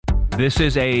This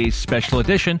is a special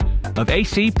edition of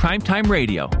AC Primetime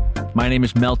Radio. My name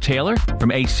is Mel Taylor from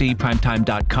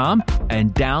acprimetime.com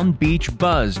and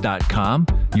downbeachbuzz.com,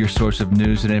 your source of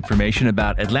news and information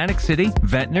about Atlantic City,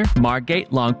 Ventnor, Margate,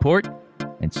 Longport,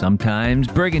 and sometimes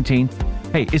Brigantine.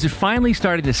 Hey, is it finally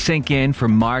starting to sink in for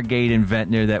Margate and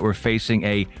Ventnor that we're facing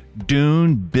a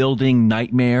dune building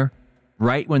nightmare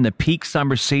right when the peak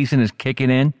summer season is kicking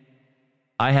in?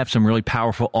 I have some really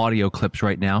powerful audio clips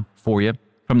right now for you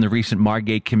from the recent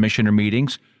Margate Commissioner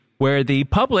meetings where the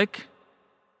public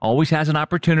always has an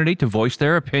opportunity to voice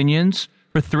their opinions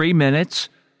for 3 minutes,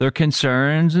 their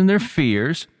concerns and their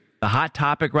fears. The hot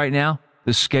topic right now,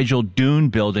 the scheduled dune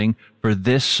building for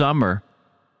this summer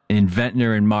in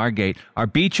Ventnor and Margate. Our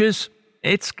beaches,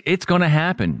 it's going to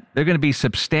happen. They're going to be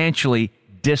substantially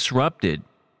disrupted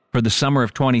for the summer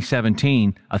of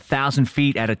 2017, 1,000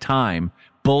 feet at a time.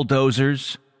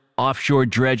 Bulldozers, offshore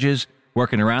dredges,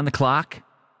 working around the clock,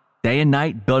 day and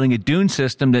night, building a dune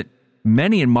system that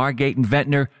many in Margate and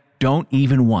Ventnor don't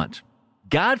even want.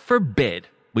 God forbid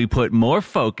we put more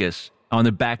focus on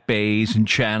the back bays and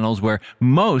channels where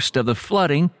most of the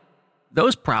flooding,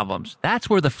 those problems, that's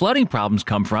where the flooding problems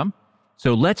come from.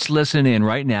 So let's listen in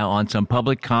right now on some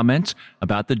public comments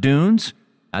about the dunes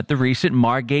at the recent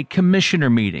Margate Commissioner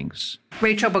meetings.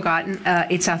 Rachel Bogotten,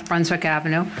 8 South Brunswick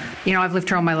Avenue. You know, I've lived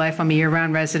here all my life. I'm a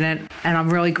year-round resident, and I'm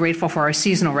really grateful for our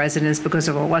seasonal residents because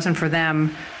if it wasn't for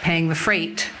them paying the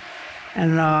freight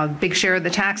and a big share of the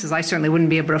taxes, I certainly wouldn't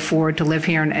be able to afford to live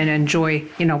here and enjoy,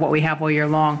 you know, what we have all year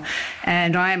long.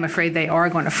 And I am afraid they are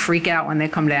going to freak out when they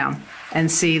come down and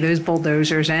see those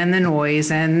bulldozers and the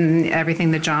noise and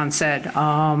everything that John said.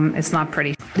 It's not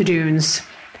pretty. The dunes.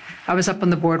 I was up on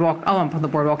the boardwalk. Oh, I'm on the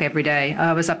boardwalk every day.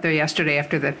 I was up there yesterday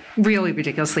after the really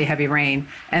ridiculously heavy rain,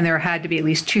 and there had to be at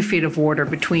least 2 feet of water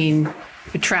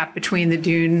trapped between the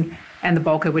dune and the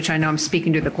bulkhead, which I know I'm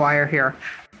speaking to the choir here.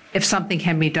 If something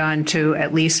can be done to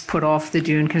at least put off the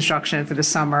dune construction for the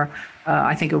summer,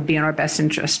 I think it would be in our best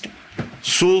interest.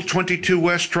 Sewell 22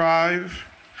 West Drive.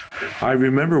 I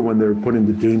remember when they were putting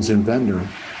the dunes in Ventnor.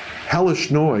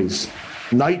 Hellish noise,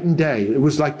 night and day. It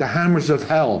was like the hammers of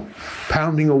hell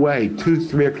pounding away 2,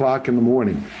 3 o'clock in the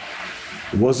morning.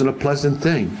 It wasn't a pleasant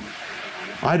thing.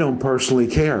 I don't personally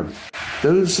care.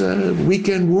 Those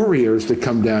weekend warriors that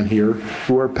come down here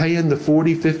who are paying the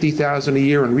 $40,000, $50,000 a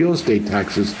year in real estate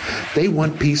taxes, they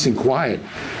want peace and quiet.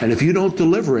 And if you don't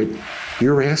deliver it,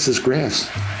 your ass is grass.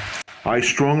 I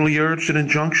strongly urged an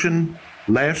injunction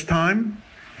last time,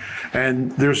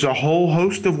 and there's a whole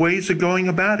host of ways of going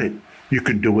about it. You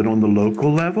can do it on the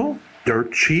local level,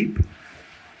 dirt cheap,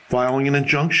 filing an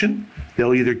injunction.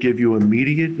 They'll either give you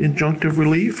immediate injunctive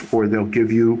relief or they'll give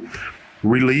you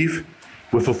relief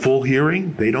with a full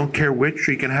hearing. They don't care which.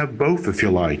 You can have both if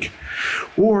you like.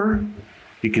 Or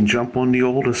you can jump on the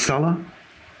old Acela,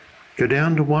 go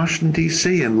down to Washington,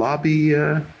 D.C. and lobby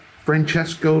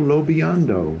Francesco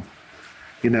Lobiondo,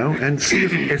 you know, and see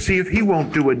if he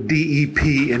won't do a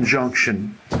DEP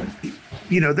injunction.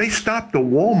 You know, they stopped a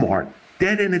Walmart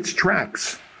dead in its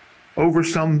tracks over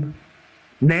some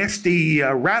nasty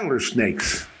rattler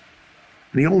snakes.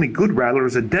 The only good rattler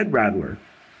is a dead rattler.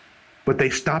 But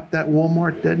they stopped that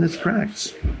Walmart dead in its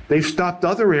tracks. They've stopped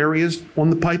other areas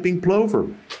on the piping plover.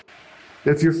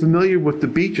 If you're familiar with the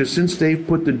beaches, since they've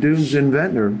put the dunes in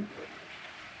Ventnor,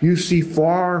 you see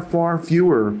far, far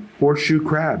fewer horseshoe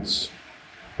crabs.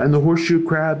 And the horseshoe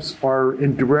crabs are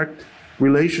in direct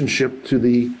relationship to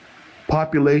the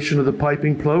population of the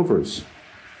piping plovers.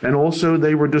 And also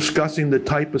they were discussing the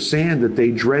type of sand that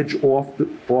they dredge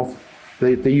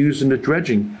they use in the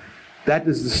dredging. That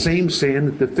is the same sand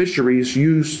that the fisheries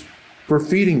use for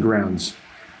feeding grounds.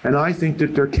 And I think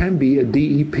that there can be a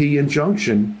DEP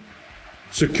injunction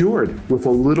secured with a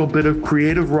little bit of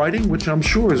creative writing, which I'm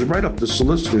sure is right up the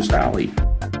solicitor's alley.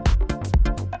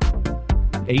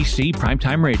 AC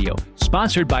Primetime Radio,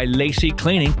 sponsored by Lacey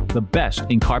Cleaning, the best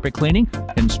in carpet cleaning,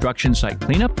 construction site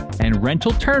cleanup, and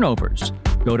rental turnovers.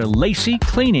 Go to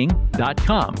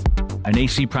LaceyCleaning.com. And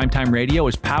AC Primetime Radio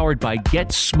is powered by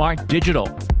Get Smart Digital,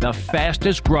 the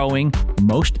fastest growing,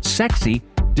 most sexy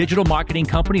digital marketing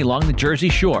company along the Jersey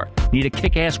Shore. Need a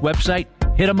kick-ass website?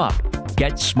 Hit them up.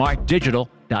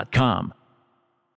 GetSmartDigital.com.